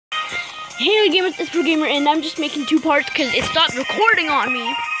Hey gamers, it's ProGamer, and I'm just making 2 parts because it stopped recording on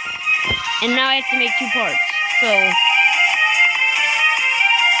me. And now I have to make 2 parts. So,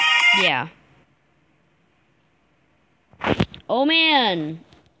 yeah. Oh man,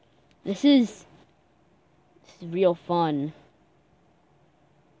 this is real fun.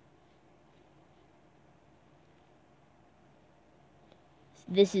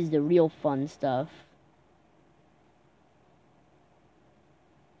 This is the real fun stuff.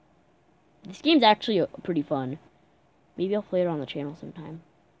 This game's actually pretty fun. Maybe I'll play it on the channel sometime.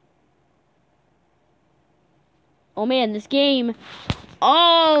 Oh man, this game.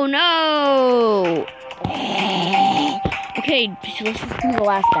 Oh no! Okay, so let's just do the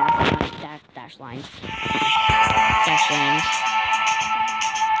last dash lines. Dash lines.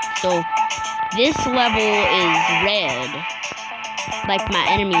 So, this level is red. Like my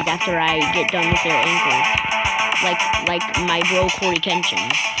enemies after I get done with their ankles. Like my bro Corey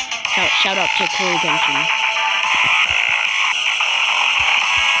Kenshin. Shout out to Corey Kenshin.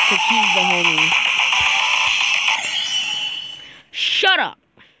 Cause he's the homie. Shut up!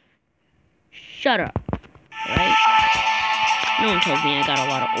 Shut up. Right? No one tells me I got a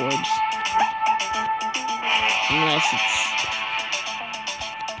lot of orbs. Unless it's...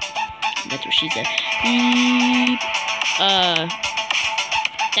 That's what she said. Beep.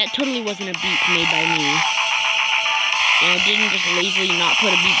 That totally wasn't a beep made by me. And I didn't just lazily not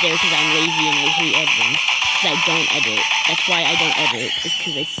put a beep there because I'm lazy and I hate editing. Because I don't edit. That's why I don't edit. It's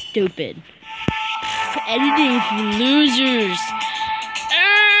because I'm stupid. Editing for losers.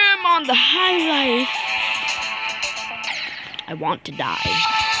 I'm on the high life. I want to die.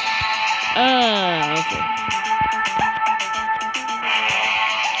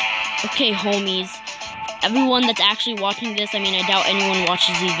 Okay. Okay, homies. Everyone that's actually watching this, I mean, I doubt anyone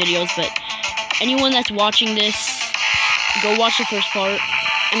watches these videos, but anyone that's watching this, go watch the first part.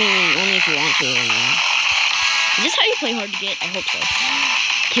 I mean, only if you want to. Is this how you play hard to get? I hope so.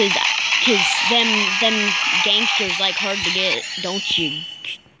 Cause them gangsters like hard to get, don't you,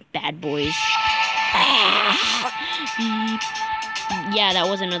 bad boys? Beep. Yeah, that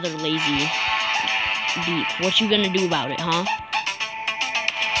was another lazy beep. What you gonna do about it, huh?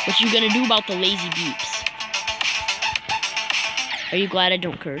 What you gonna do about the lazy beeps? Are you glad I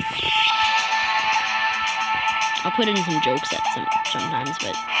don't curse? I'll put in some jokes at sometimes,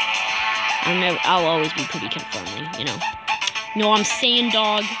 but I'll always be pretty kid-friendly, you know. You know what I'm saying,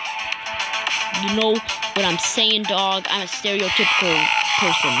 dog? You know what I'm saying, dog? I'm a stereotypical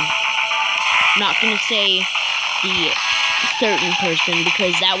person. Not gonna say the certain person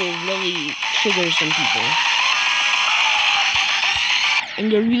because that will really trigger some people.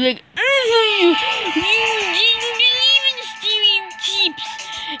 And they'll be like, you believe in stereotypes.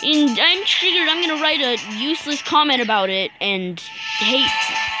 And I'm triggered. I'm gonna write a useless comment about it and hate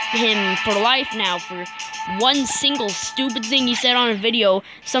him for life now for one single stupid thing he said on a video.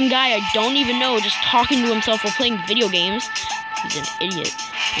 Some guy I don't even know just talking to himself while playing video games. He's an idiot.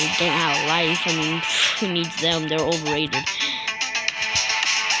 They don't have a life. I mean, who needs them? They're overrated.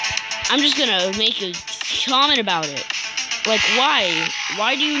 I'm just gonna make a comment about it. Like, why?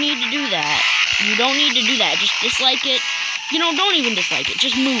 Why do you need to do that? You don't need to do that. Just dislike it. You know, don't even dislike it.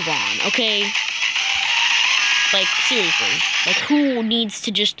 Just move on, okay? Like, seriously. Like, who needs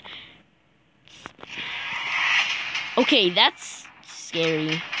to just... Okay, that's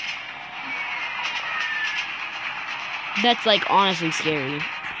scary. That's, like, honestly scary.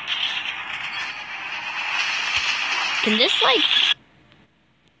 Can this, like...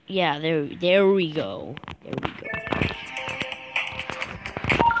 Yeah, there we go. There we go.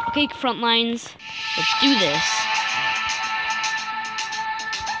 Okay, front lines. Let's do this.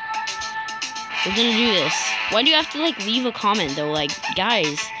 We're gonna do this. Why do you have to, like, leave a comment, though? Like,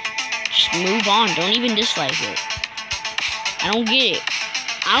 guys, just move on. Don't even dislike it. I don't get it.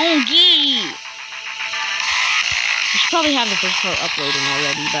 I don't get it. I should probably have the first part uploading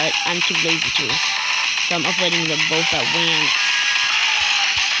already, but I'm too lazy to. So I'm uploading them both at once.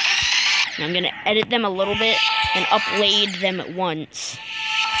 And I'm gonna edit them a little bit and upload them at once.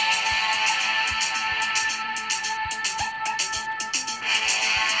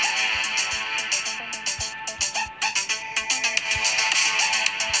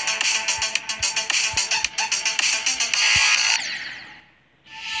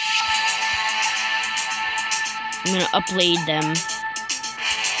 I'm gonna upload them.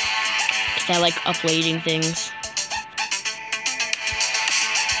 Cause I like uploading things.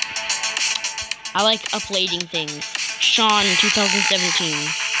 I like uploading things. Sean 2017.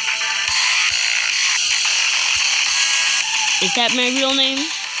 Is that my real name?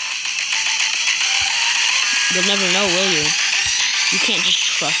 You'll never know, will you? You can't just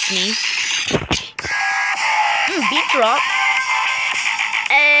trust me. Beat drop.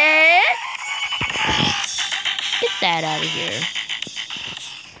 And get that out of here.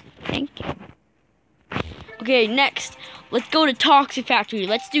 Thank you. Okay, next. Let's go to Toxic Factory.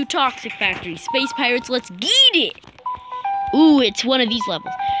 Let's do Toxic Factory. Space Pirates, let's get it! Ooh, it's one of these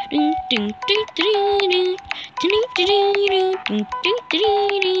levels.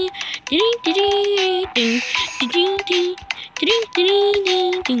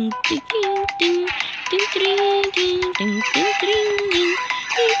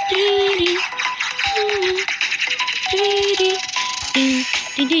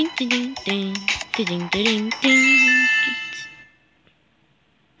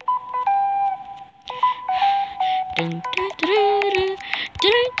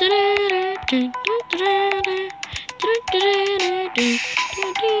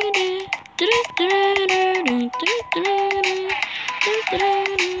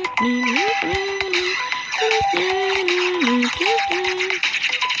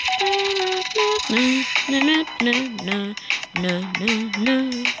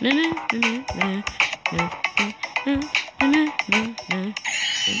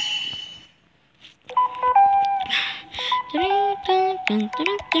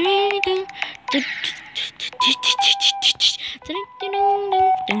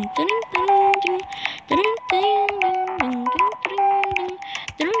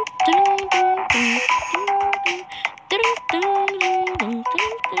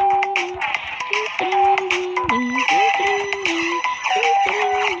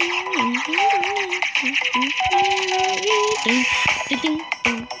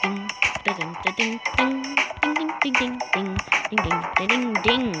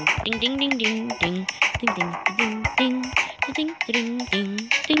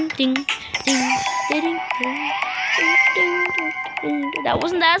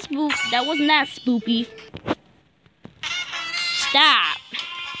 That wasn't that spoopy. Stop.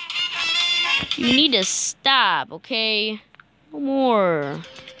 You need to stop, okay? No more.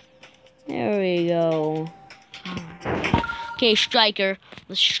 There we go. Okay, Striker.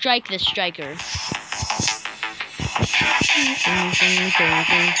 Let's strike this Striker.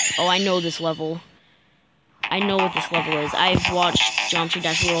 Oh, I know this level. I know what this level is. I've watched Geometry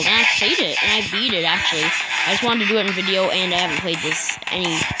Dash World, and I've played it, and I beat it, actually. I just wanted to do it in video, and I haven't played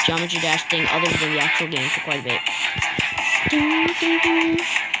any Geometry Dash thing other than the actual game for quite a bit.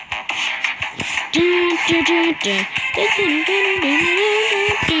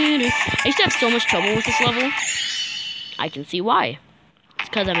 I used to have so much trouble with this level. I can see why. It's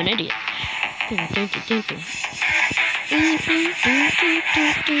because I'm an idiot.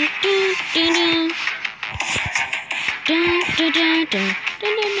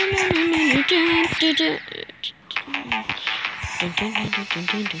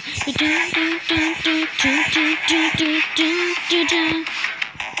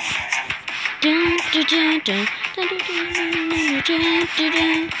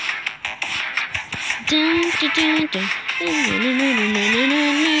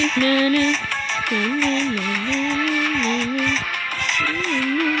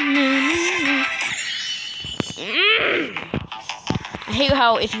 I hate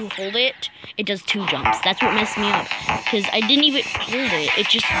how if you hold it, it does 2 jumps. That's what messed me up. Because I didn't even hold it. It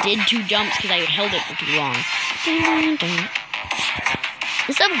just did 2 jumps because I held it for too long.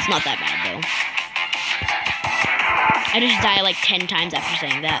 This level's not that bad, though. I just die like 10 times after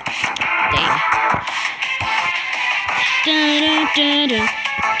saying that. Dang.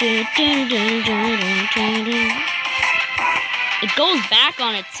 It goes back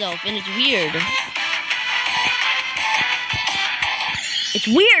on itself, and it's weird. It's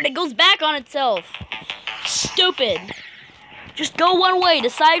weird, it goes back on itself. Stupid. Just go one way,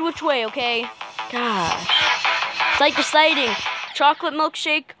 decide which way, okay? Gosh. It's like deciding chocolate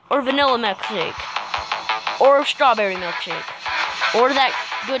milkshake or vanilla milkshake. Or strawberry milkshake. Or that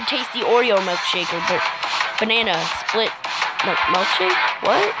good tasty Oreo milkshake or banana split milkshake?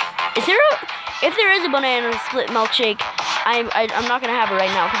 What? If there is a banana split milkshake, I'm not gonna have it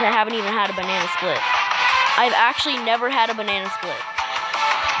right now because I haven't even had a banana split. I've actually never had a banana split.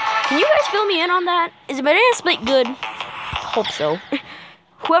 Can you guys fill me in on that? Is a banana split good? Hope so.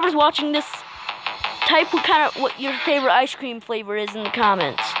 Whoever's watching this, type what your favorite ice cream flavor is in the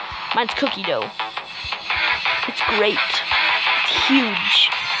comments. Mine's cookie dough. It's great. It's huge.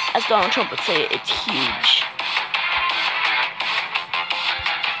 As Donald Trump would say it, it's huge.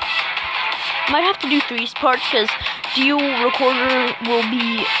 Might have to do 3 parts because Duo Recorder will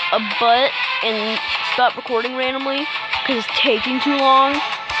be a butt and stop recording randomly because it's taking too long.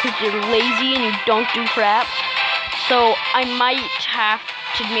 Because you're lazy and you don't do crap. So I might have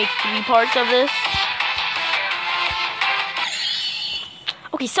to make 3 parts of this.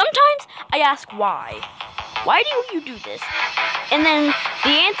 Okay, sometimes I ask why. Why do you do this? And then the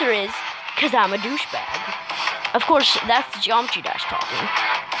answer is, because I'm a douchebag. Of course, that's Geometry Dash talking.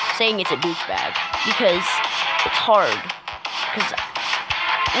 Saying it's a douchebag. Because it's hard. Because,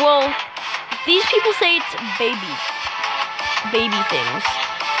 well, these people say it's baby things.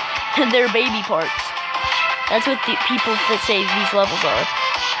 They're baby parts. That's what the people that say these levels are.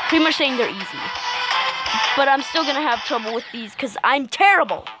 Pretty much saying they're easy. But I'm still gonna have trouble with these because I'm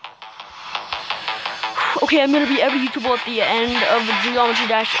terrible. Okay, I'm gonna be every YouTuber at the end of the Geometry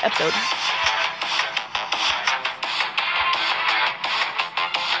Dash episode.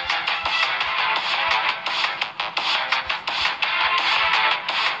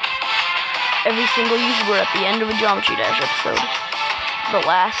 Every single YouTuber at the end of a Geometry Dash episode. The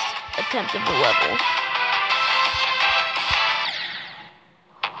last attempt of the level.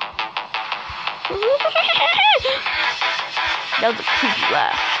 That was a creepy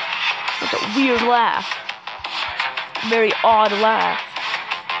laugh. That's a weird laugh. Very odd laugh.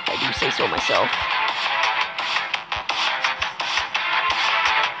 I do say so myself.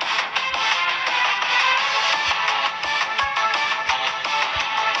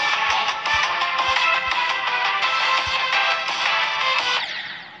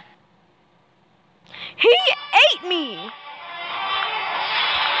 He ate me!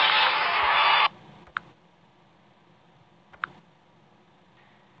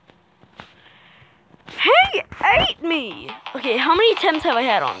 He ate me! Okay, how many attempts have I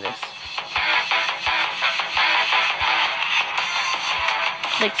had on this?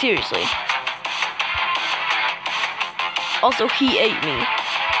 Like, seriously. Also, he ate me.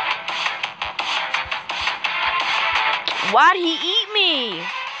 Why'd he eat me?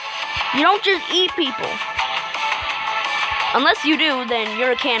 You don't just eat people. Unless you do, then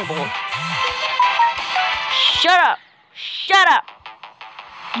you're a cannibal. Shut up. Shut up.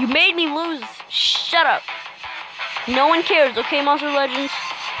 You made me lose. Shut up. No one cares, okay, Monster Legends?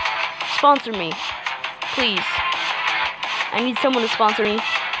 Sponsor me. Please. I need someone to sponsor me.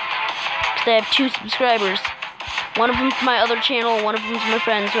 Because I have 2 subscribers. One of them's my other channel, one of them's my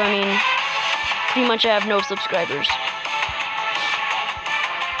friend, so I mean, pretty much I have no subscribers.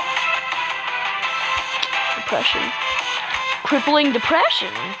 Depression. Crippling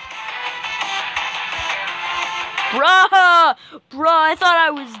depression. Bruh! I thought I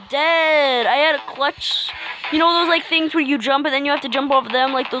was dead. I had a clutch. You know those like things where you jump and then you have to jump off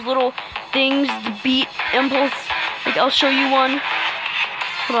them? Like those little things, the beat impulse. Like I'll show you one.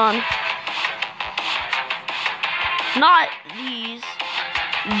 Hold on. Not these.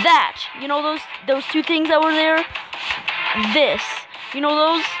 That. You know those 2 things that were there? This. You know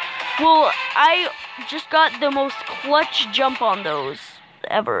those? Well, I just got the most clutch jump on those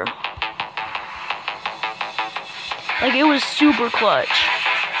ever. Like, it was super clutch.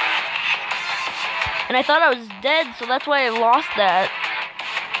 And I thought I was dead, so that's why I lost that.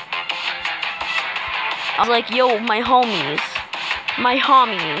 I was like, yo, my homies.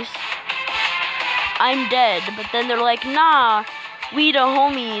 I'm dead. But then they're like, nah, we the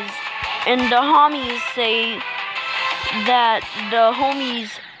homies. And the homies say that the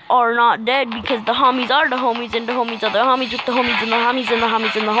homies are not dead because the homies are the homies and the homies are the homies with the homies and the homies and the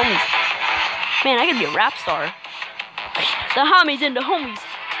homies and the homies. Man, I could be a rap star. The homies and the homies.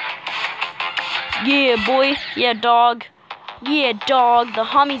 Yeah, boy. Yeah, dog. Yeah, dog. The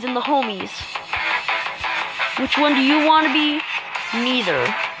homies and the homies. Which one do you want to be?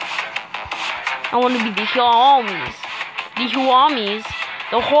 Neither. I want to be the homies. The homies.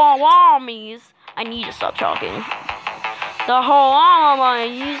 The homies. I need to stop talking. The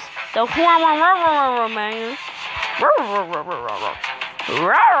homies. The homies.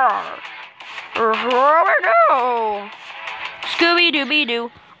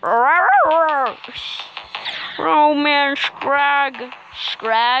 Scooby-Dooby-Doo. Oh man, Scrag.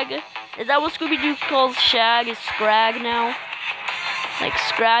 Scrag? Is that what Scooby-Doo calls Shag? Is Scrag now? Like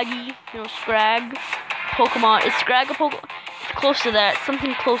Scraggy? You know, Scrag? Pokemon. Is Scrag a Pokemon? It's close to that.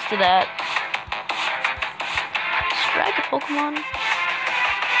 Something close to that. Scrag a Pokemon?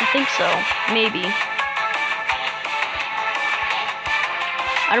 I think so. Maybe.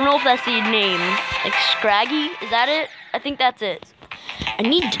 I don't know if that's the name. Like Scraggy? Is that it? I think that's it. I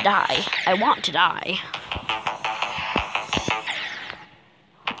need to die. I want to die.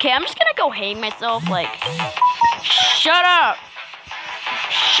 Okay, I'm just gonna go hang myself. Like, shut up.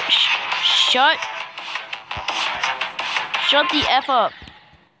 Shut the F up.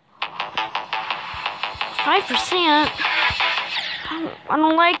 5%? I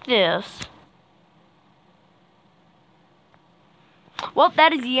don't like this. Well, Well,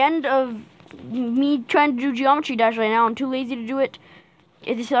 that is the end of me trying to do Geometry Dash right now. I'm too lazy to do it.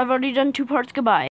 I've already done 2 parts. Goodbye.